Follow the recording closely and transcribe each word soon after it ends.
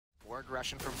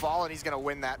aggression from Fall, and he's going to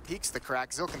win that. Peeks the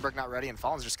crack. Zilkenberg not ready, and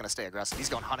Fallen's just going to stay aggressive. He's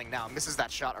going hunting now. Misses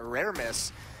that shot. A rare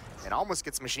miss. And almost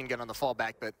gets machine gun on the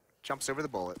fallback, but jumps over the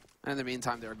bullet. And in the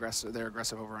meantime, they're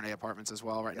aggressive over on A apartments as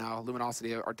well right now.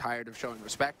 Luminosity are tired of showing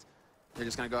respect. They're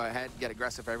just going to go ahead, get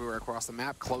aggressive everywhere across the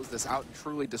map, close this out, and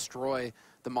truly destroy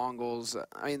the Mongols.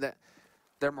 I mean,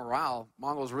 their morale,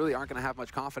 Mongols really aren't going to have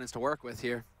much confidence to work with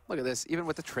here. Look at this, even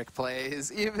with the trick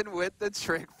plays, even with the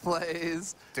trick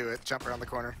plays. Do it, jump around the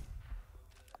corner.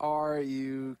 Are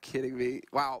you kidding me?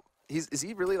 Wow, is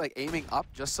he really like aiming up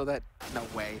just so that, no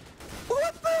way.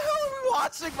 What the hell are we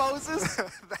watching, Moses?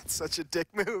 That's such a dick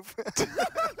move.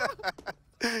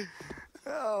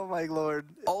 Oh my lord.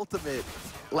 Ultimate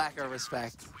lack of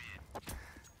respect.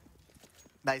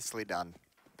 Nicely done.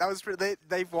 That was pretty,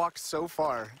 they've walked so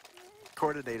far.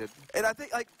 Coordinated. And I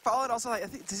think, like, Fallen also, like, I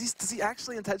think, does he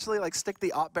actually intentionally, like, stick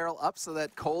the op barrel up so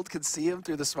that Cold can see him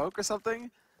through the smoke or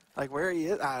something? Like, where he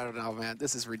is? I don't know, man.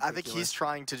 This is ridiculous. I think he's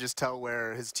trying to just tell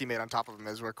where his teammate on top of him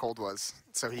is, where Cold was,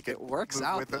 so he could It works move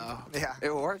out, with him. though. Yeah.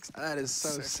 It works. That is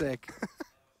so sick.